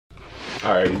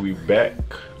All right, we back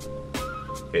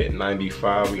at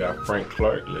 95. We got Frank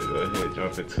Clark. Let's go ahead and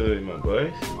jump into it, my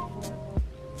boys.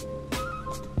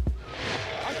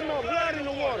 I smell blood in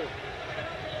the water.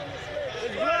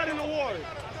 There's blood in the water.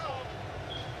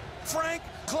 Frank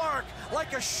Clark,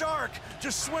 like a shark,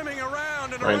 just swimming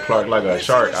around and Frank Clark like a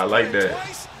shark. I like that.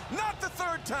 Twice, not the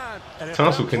third time.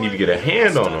 Tunsil couldn't even get a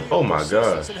hand on him. Oh my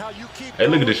gosh. Hey,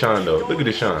 look at Deshaun though. Look at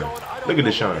Deshaun. Look at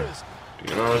Deshaun.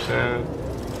 You know what I'm saying?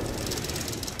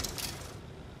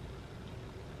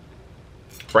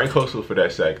 Frank hustled for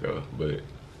that sack though, but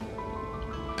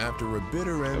after a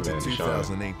bitter end to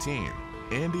 2018,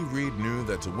 Andy Reid knew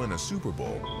that to win a Super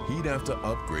Bowl, he'd have to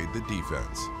upgrade the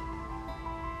defense.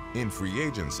 In free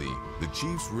agency, the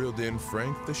Chiefs reeled in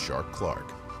Frank the Shark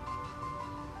Clark.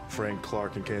 Frank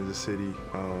Clark in Kansas City,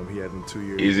 he had in 2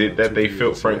 years. Is it that they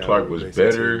felt Frank Clark was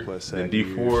better than D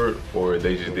Ford, or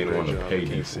they just didn't want to pay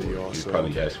D Ford? He's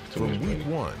probably asking for too much money. From week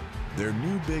one, their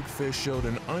new big fish showed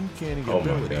an uncanny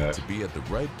ability to be at the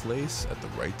right place at the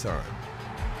right time.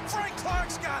 Frank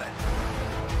Clark's got it.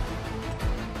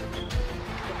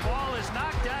 The ball is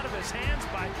knocked out of his hands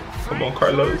by Come on,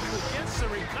 Carlos. Against the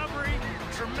recovery.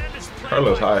 Tremendous play.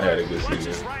 Carlos Hyde had a good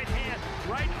season. Right hand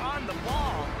right on the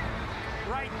ball.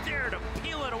 Right there to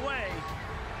peel it away.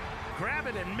 Grab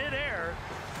it in midair.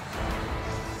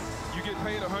 You get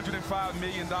paid $105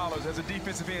 million as a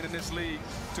defensive end in this league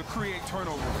to create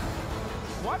turnover.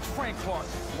 Watch Frank Clark.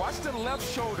 Watch the left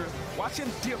shoulder. Watch him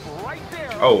dip right there.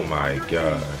 Oh my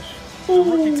gosh.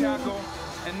 Rookie tackle,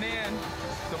 and then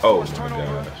the forced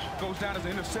turnover goes down as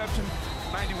an interception.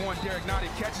 91 Derek Nottie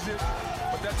catches it,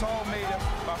 but that's all made up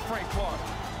by Frank Clark.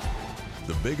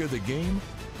 The bigger the game,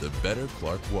 the better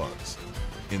Clark was.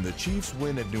 In the Chiefs'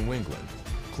 win at New England,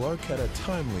 Clark had a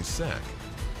timely sack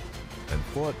and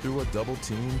fought through a double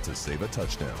team to save a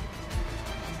touchdown.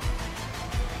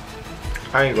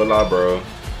 I ain't gonna lie, bro.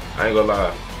 I ain't gonna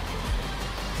lie.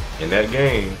 In that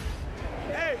game,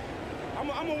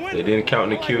 they didn't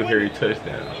count the Kill Harry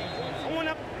touchdown.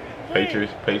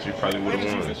 Patriots probably would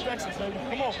have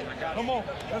won. Come on,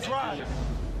 let's ride.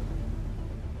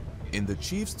 In the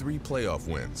Chiefs' 3 playoff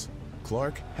wins,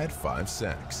 Clark had 5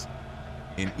 sacks.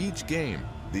 In each game,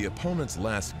 the opponent's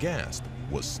last gasp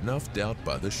was snuffed out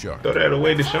by the Shark. Throw that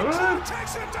away, Deshaun.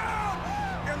 Takes it down,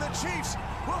 and the Chiefs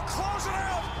will close it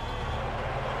out.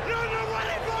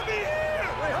 Nobody from me here.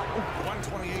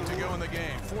 1:28 to go in the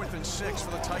game. 4th and 6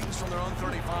 for the Titans from their own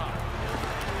 35.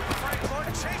 Frank Clark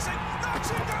chasing,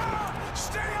 knocks it down.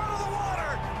 Stay out of the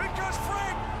water because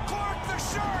Frank Clark, the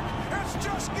Shark, has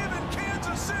just given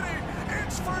Kansas City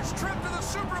its first trip to the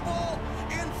Super Bowl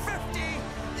in 50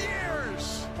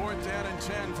 years. 4th down and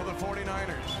 10 for the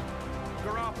 49ers.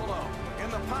 Garoppolo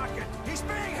in the pocket. He's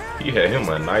being hit. He had him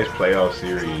a nice playoff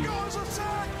series.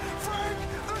 Frank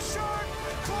the Shark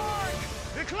Clark.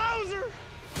 The closer.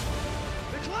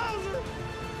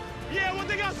 Yeah, what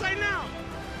they gotta say now?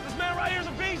 This man right here's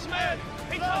a beast, man.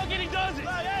 He talk and he does it.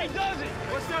 He does it.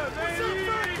 What's up, baby?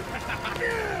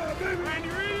 Yeah, baby. Randy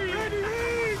Reid.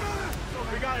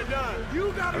 We got it done.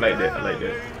 You got it done. I like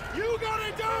that. You got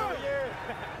it done.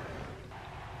 Yeah.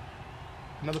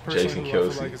 Another person Jason who I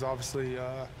Kelce. feel like is obviously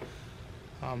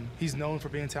he's known for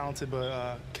being talented,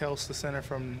 but Kels, the center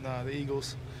from the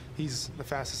Eagles, he's the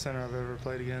fastest center I've ever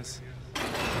played against.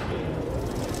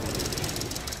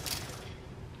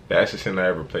 Fastest center I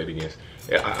ever played against.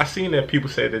 Yeah, I seen that people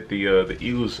say that the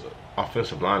Eagles'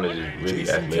 offensive line is just really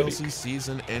Jason athletic. Kelce's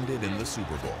season ended in the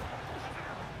Super Bowl,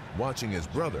 watching his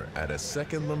brother add a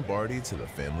second Lombardi to the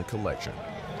family collection.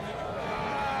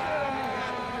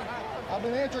 I've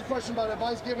been answering questions about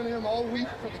advice given him all week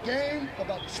for the game,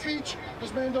 about the speech.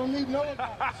 This man don't need no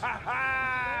advice.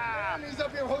 He's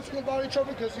up here hosting a body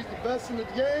trophy because he's the best in the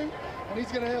game, and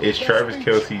he's gonna have. It's Travis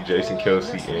Kelce, Jason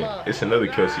Kelce, and it's another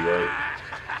Kelce, right?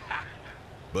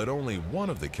 But only one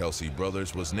of the Kelce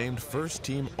brothers was named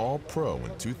first-team All-Pro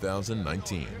in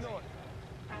 2019.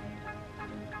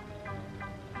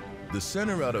 The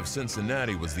center out of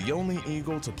Cincinnati was the only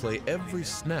Eagle to play every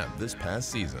snap this past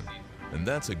season. And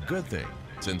that's a good thing,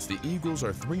 since the Eagles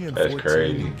are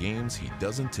 3-14 in games he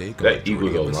doesn't take. That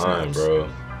Eagles line, bro.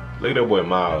 Look at that boy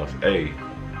Miles. Hey,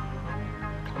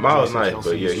 Miles nice,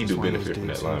 but yeah, he do benefit from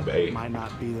that line. But hey, might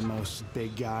not be the most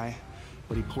big guy,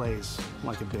 but he plays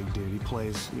like a big dude. He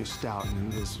plays stout,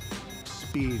 and his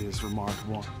speed is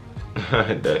remarkable.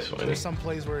 That's funny. There's some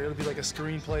plays where it'll be like a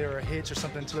screen play or a hitch or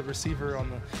something to the receiver on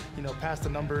the, past the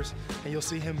numbers, and you'll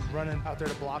see him running out there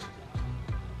to block.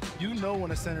 You know when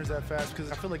a center's that fast,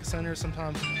 because I feel like a center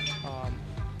sometimes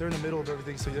they're in the middle of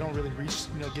everything, so they don't really reach,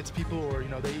 get to people, or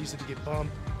they easily get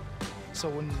bumped. So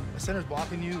when a center's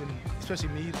blocking you, and especially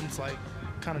me, I'm just like,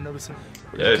 kind of noticing.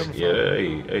 That's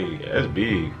that's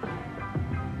big.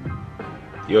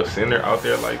 Your center out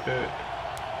there like that.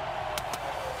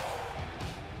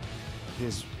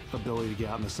 His ability to get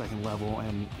out in the second level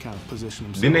and kind of position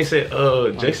himself. Then they said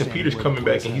Jason Peters coming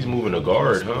back and he's moving a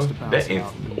guard, huh? That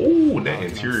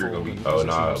interior gonna be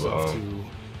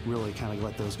really kind of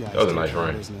let those guys. That was a nice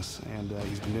run. Business, and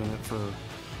he's been doing it for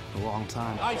a long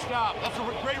time. Nice job. That's a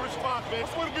great response, man.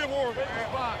 It's going to be a war. Great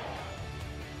response.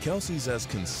 Kelsey's as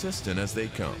consistent as they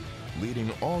come,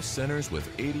 leading all centers with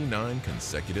 89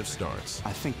 consecutive starts.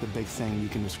 I think the big thing you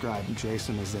can describe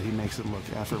Jason is that he makes it look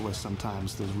effortless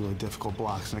sometimes. There's really difficult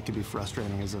blocks, and it can be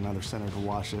frustrating as another center to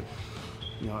watch it.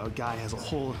 You know, a guy has a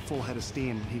full head of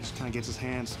steam. He just kind of gets his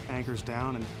hands, anchors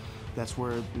down, and that's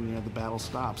where the battle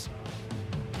stops.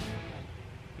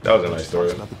 That was a nice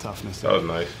story. About the toughness that was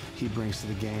nice. He brings to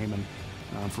the game,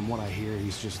 and from what I hear,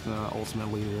 he's just the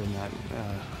ultimate leader in that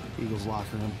Eagles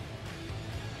locker room.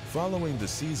 Following the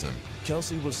season,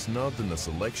 Kelsey was snubbed in the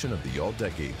selection of the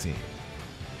All-Decade team.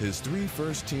 His 3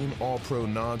 first-team All-Pro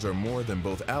nods are more than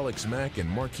both Alex Mack and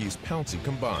Marquise Pouncey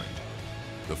combined.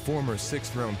 The former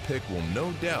 6th-round pick will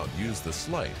no doubt use the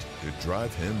slight to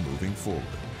drive him moving forward.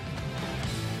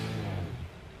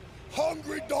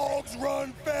 Hungry dogs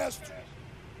run fast.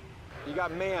 You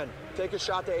got man. Take a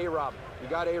shot to A-Rob. You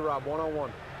got A-Rob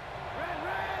one-on-one.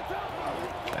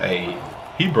 Hey,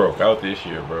 he broke out this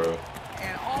year, bro.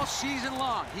 And all season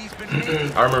long, he's been.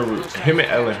 I remember him and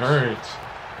Allen Hurns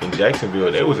in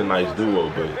Jacksonville. They was a nice duo,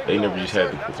 but they never just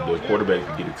had the quarterback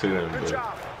to get it to them. But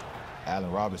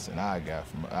Allen Robinson, I got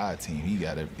from our team. He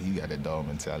got that dog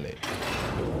mentality.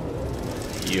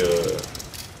 Yeah,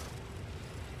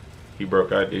 he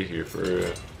broke out this year for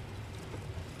real.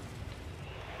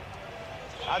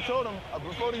 I told him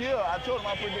before the year. I told him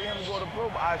I predicted him to go to Pro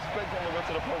Bowl. I expect him to go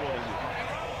to the Pro Bowl this year.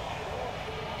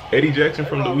 Eddie Jackson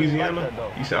from Louisiana?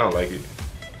 You sound like it.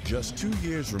 Just 2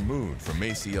 years removed from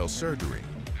ACL surgery,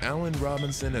 Allen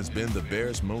Robinson has been the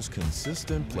Bears' most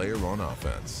consistent player on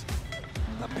offense.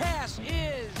 The pass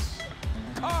is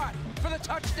caught for the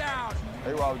touchdown.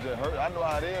 Hey, Rob just hurt. I know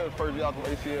how it is. First year out from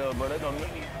ACL, but they don't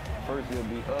mean first year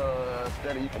be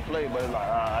steady. You can play, but it's like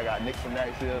I got nicked from that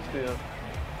ACL still.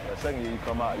 The second year you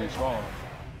come out, you're strong.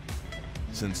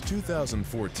 Since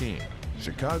 2014,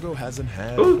 Chicago hasn't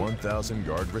had a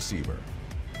 1,000-yard receiver.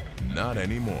 Not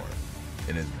anymore.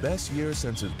 In his best year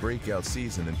since his breakout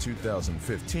season in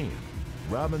 2015,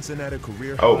 Robinson had a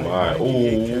career high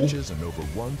 98 catches and over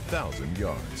 1,000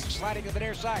 yards. Sliding to the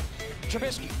near side.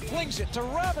 Trubisky flings it to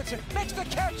Robinson, makes the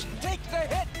catch, takes the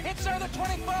hit, inside the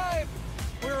 25.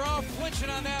 We're all flinching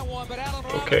on that one, but Allen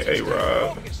Robinson. Okay,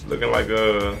 Rob, looking like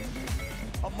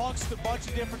amongst a bunch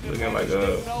of different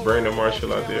Brandon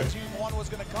Marshall out there.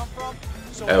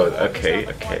 Oh, okay.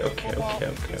 That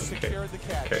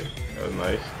was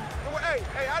nice. Hey,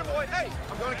 attaboy, hey,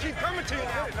 I'm gonna keep coming to you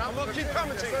now. I'm gonna keep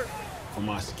coming to you. For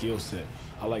my skill set,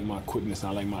 I like my quickness,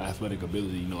 I like my athletic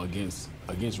ability, you know, against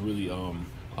really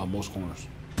most corners.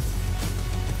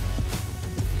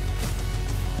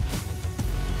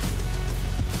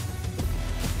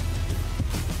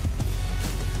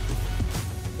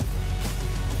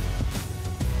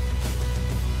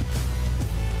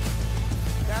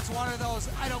 One of those,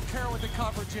 I don't care what the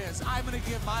coverage is. I'm going to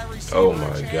give my receiver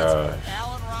a chance.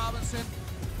 Allen Robinson,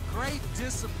 great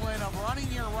discipline of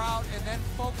running your route and then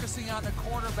focusing on the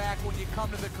quarterback when you come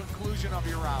to the conclusion of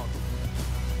your route.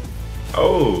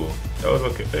 Oh, that was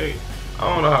okay. Hey,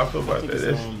 I don't know how I feel about that. I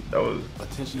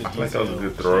feel like that was a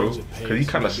good throw because he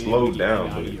kind of slowed down.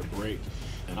 But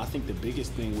and I think the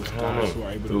biggest thing with guys who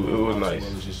are able to run nice.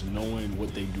 Well is just knowing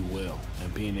what they do well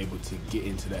and being able to get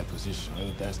into that position.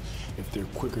 Whether that's if they're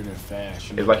quicker than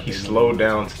fast. It's like he slowed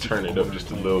down to turn it up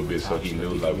just a little bit, so he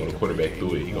knew like when the quarterback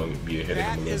threw it, he gonna be ahead of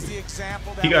him a little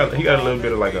bit. He got a little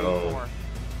bit of like a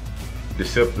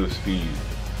deceptive speed.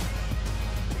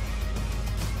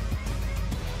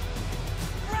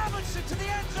 Robinson to the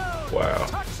end zone. Wow.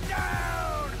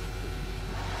 Touchdown.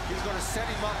 He's going to set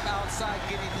him up outside,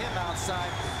 getting him outside,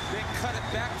 then cut it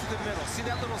back to the middle. See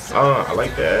that little I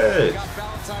like that. Got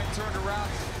Valentine turned around.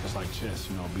 It's like chess,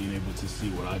 you know, being able to see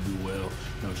what I do well,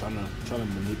 you know, trying to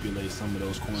manipulate some of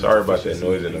those corners. Sorry about that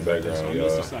noise in the background,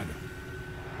 y'all.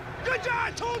 Good job,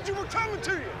 I told you we're coming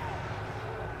to you.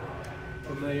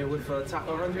 Familiar with Top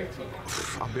 100?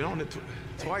 I've been on it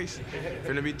twice.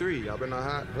 Finna be 3. Y'all been not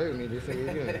hot. Play with me. This thing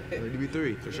again. Ready to be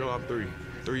 3. For sure, I'm 3.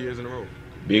 3 years in a row.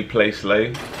 Big play,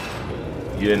 Slay.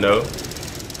 You know.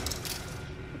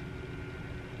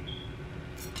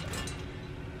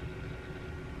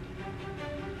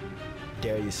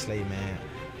 Darius Slay, man.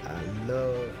 I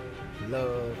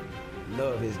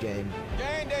love his game.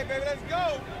 Game day, baby. Let's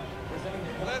go.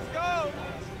 Let's go.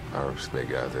 I respect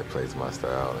guys that plays my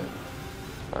style, and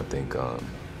I think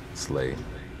Slay,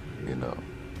 you know,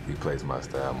 he plays my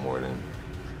style more than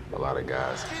a lot of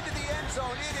guys. Into the end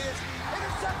zone, it is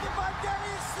intercepted by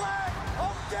Darius Slay.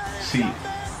 Oh, Darius. See,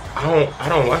 I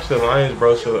don't watch the Lions,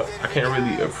 bro, so I can't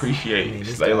really appreciate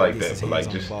Slay like that. But like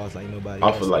just off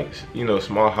of like, you know,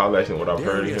 small highlights and what I've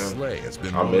heard of him, Slay has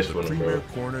been I one miss of the with him, premier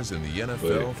bro. corners in the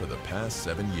NFL for the past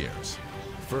 7 years.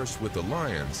 First with the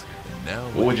Lions, and now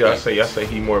What would y'all say? Y'all say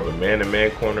he more of a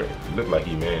man-to-man corner? Look like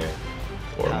he man,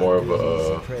 or more of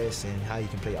a press and how he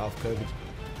can play off coverage.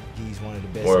 He's one of the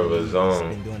best. more of a zone.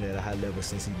 He's been doing it at a high level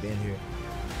since he's been here.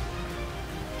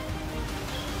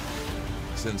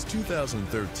 Since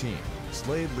 2013,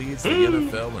 Slade leads the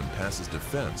NFL in passes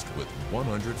defensed with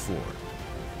 104.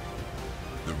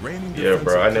 The reigning bro,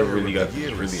 I never defensive really got player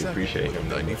to of the really year is appreciate second him. with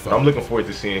That much. 95. I'm looking forward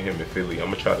to seeing him in Philly.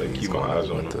 I'm gonna try to keep my eyes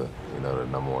on him. You know, the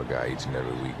number one guy each and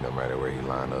every week, no matter where he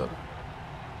line up.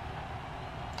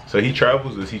 So he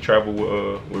travels. Does he travel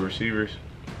with receivers,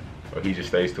 or he just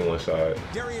stays to one side?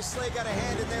 Darius Slay got a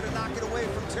hand in there to knock it away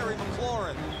from Terry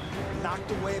McLaurin.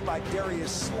 Knocked away by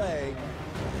Darius Slay.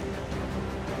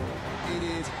 It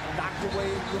is knocked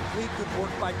away and complete. Good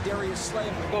work by Darius Slay.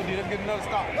 Let's go, D. Let's get another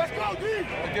stop. Let's go, D.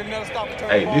 Let's get another stop.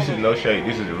 Hey, this is no shade.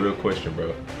 This is a real question,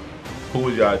 bro. Who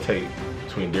would y'all take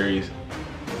between Darius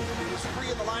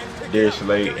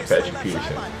Slay and Patrick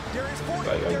Peterson?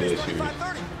 Like, I'm dead serious.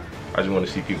 I just want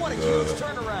to see people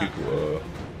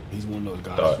He's one of those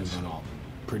guys thoughts. who's gonna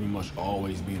pretty much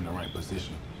always be in the right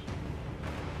position.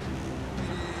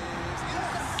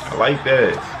 I like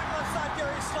that.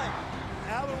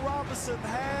 Allen Robinson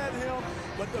had him,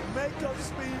 but the makeup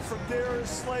speed from Darius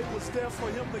Slay was there for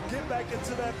him to get back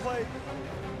into that play.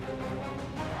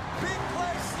 Big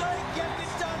play, Slay getting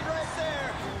it done right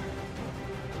there.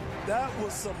 That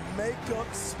was some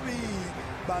makeup speed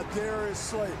by Darius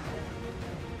Slay.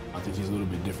 I think he's a little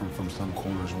bit different from some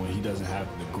corners when he doesn't have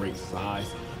the great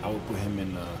size. I would put him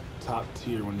in the top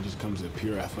tier when it just comes to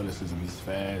pure athleticism. He's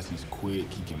fast, he's quick,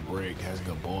 he can break, has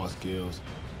good ball skills.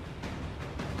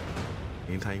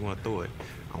 Anytime you want to throw it,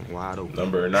 I'm wide open.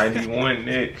 Number 91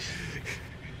 next.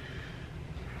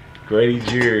 Grady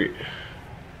Jarrett.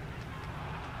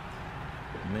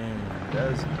 Man,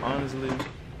 that's honestly,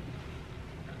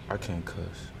 I can't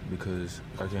cuss because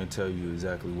I can't tell you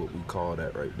exactly what we call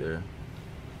that right there.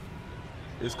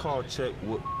 It's called check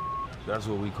whoop. That's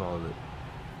what we call it.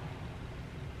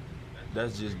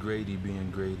 That's just Grady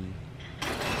being Grady.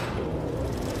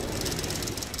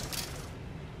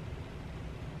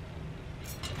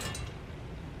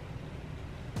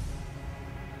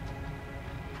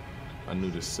 I knew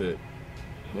the set.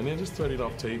 And then just studied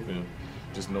off tape and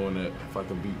just knowing that if I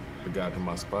can beat the guy to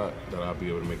my spot, that I'll be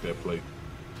able to make that play.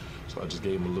 So I just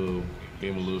gave him a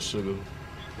little sugar.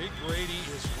 Big Grady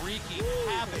is wreaking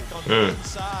havoc on the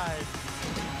inside.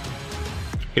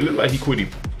 He looked like he quitty.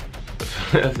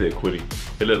 I said quitty.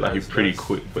 He looked like he's pretty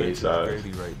quick for his size.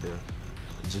 Grady right there.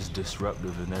 Just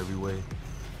disruptive in every way.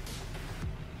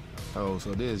 Oh,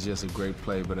 so this is just a great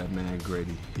play by that man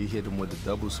Grady. He hit him with the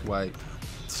double swipe.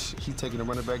 He taking the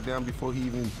running back down before he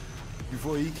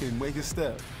can make a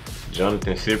step.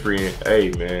 Jonathan Cyprien,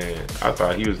 hey man, I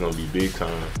thought he was gonna be big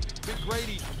time. Big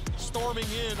Grady storming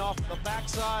in off the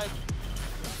backside.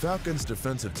 Falcons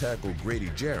defensive tackle Grady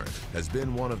Jarrett has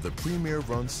been one of the premier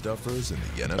run stuffers in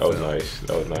the NFL. That was nice.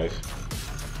 That was nice.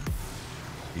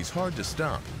 He's hard to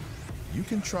stop. You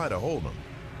can try to hold him.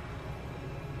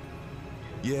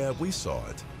 Yeah, we saw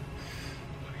it.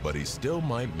 But he still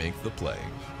might make the play.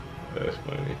 That's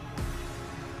funny.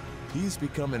 He's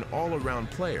become an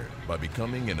all-around player by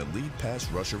becoming an elite pass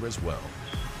rusher as well.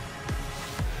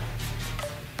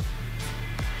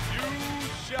 You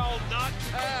shall not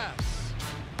pass.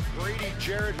 Grady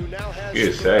Jarrett, who now has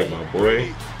Good sack, my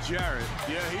boy. Jarrett,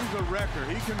 yeah, he's a wrecker.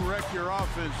 He can wreck your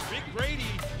offense. Big Grady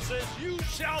says you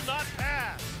shall not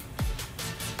pass.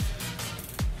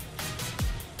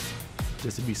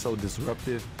 Just to be so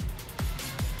disruptive,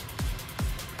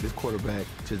 this quarterback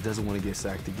just doesn't want to get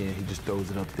sacked again. He just throws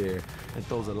it up there and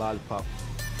throws a lollipop.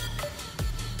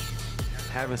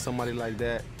 Having somebody like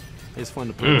that, it's fun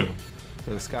to play with.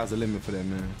 So the sky's the limit for that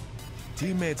man.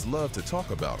 Teammates love to talk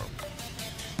about him.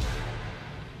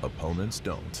 Opponents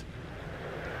don't.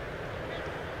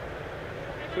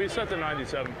 Please set the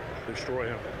 97. Destroy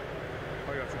him.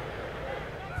 I got you.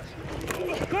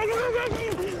 Go, go, go, go!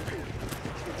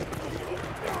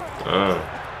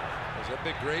 Was that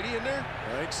Big Grady in there?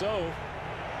 I think so.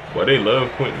 Boy, they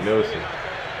love Quentin Nelson.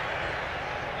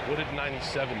 What did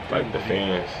 97 do? Like the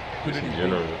fans, just in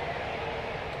general.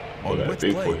 On got which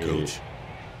big play, forehead. Coach?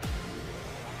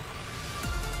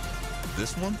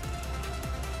 This one?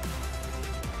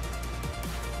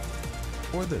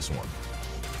 or this one?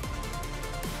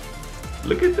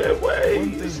 Look at that way.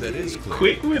 One thing that is clear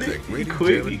quick with is it. that Grady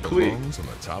Quick. Jarrett belongs on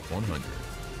the top 100.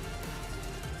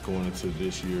 Going into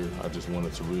this year, I just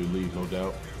wanted to really lead, no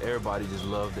doubt. Everybody just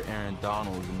loved the Aaron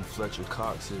Donalds and Fletcher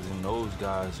Coxes, and those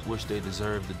guys wish they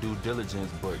deserved the due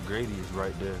diligence, but Grady is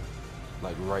right there,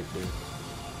 like right there.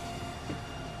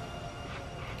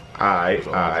 All right.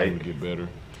 I'm gonna get better.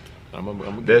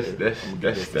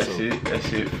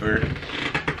 That's it for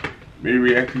me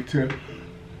reacting to.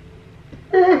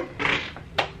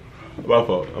 My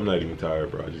fault. I'm not even tired,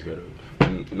 bro. I just got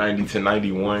a 90 to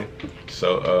 91.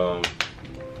 So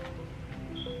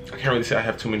I can't really say I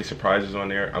have too many surprises on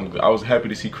there. I was happy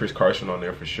to see Chris Carson on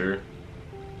there for sure.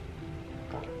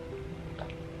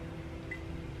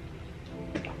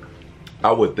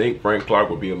 I would think Frank Clark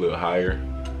would be a little higher,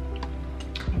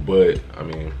 but I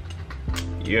mean,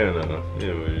 yeah, no,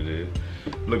 yeah, what it is.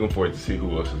 Looking forward to see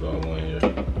who else is all on here.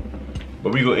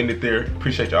 But we gonna end it there.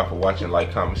 Appreciate y'all for watching.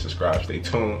 Like, comment, subscribe, stay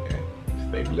tuned, and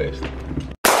stay blessed.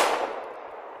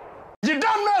 You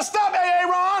done messed up,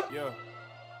 Aaron! Yeah.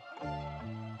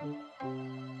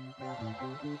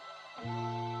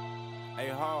 Hey,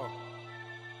 Hall.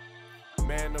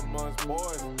 Man amongst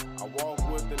boys, I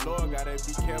walk with the Lord. Gotta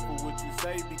be careful what you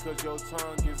say because your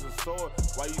tongue is a sword.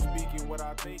 Why you speaking what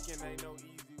I think and ain't no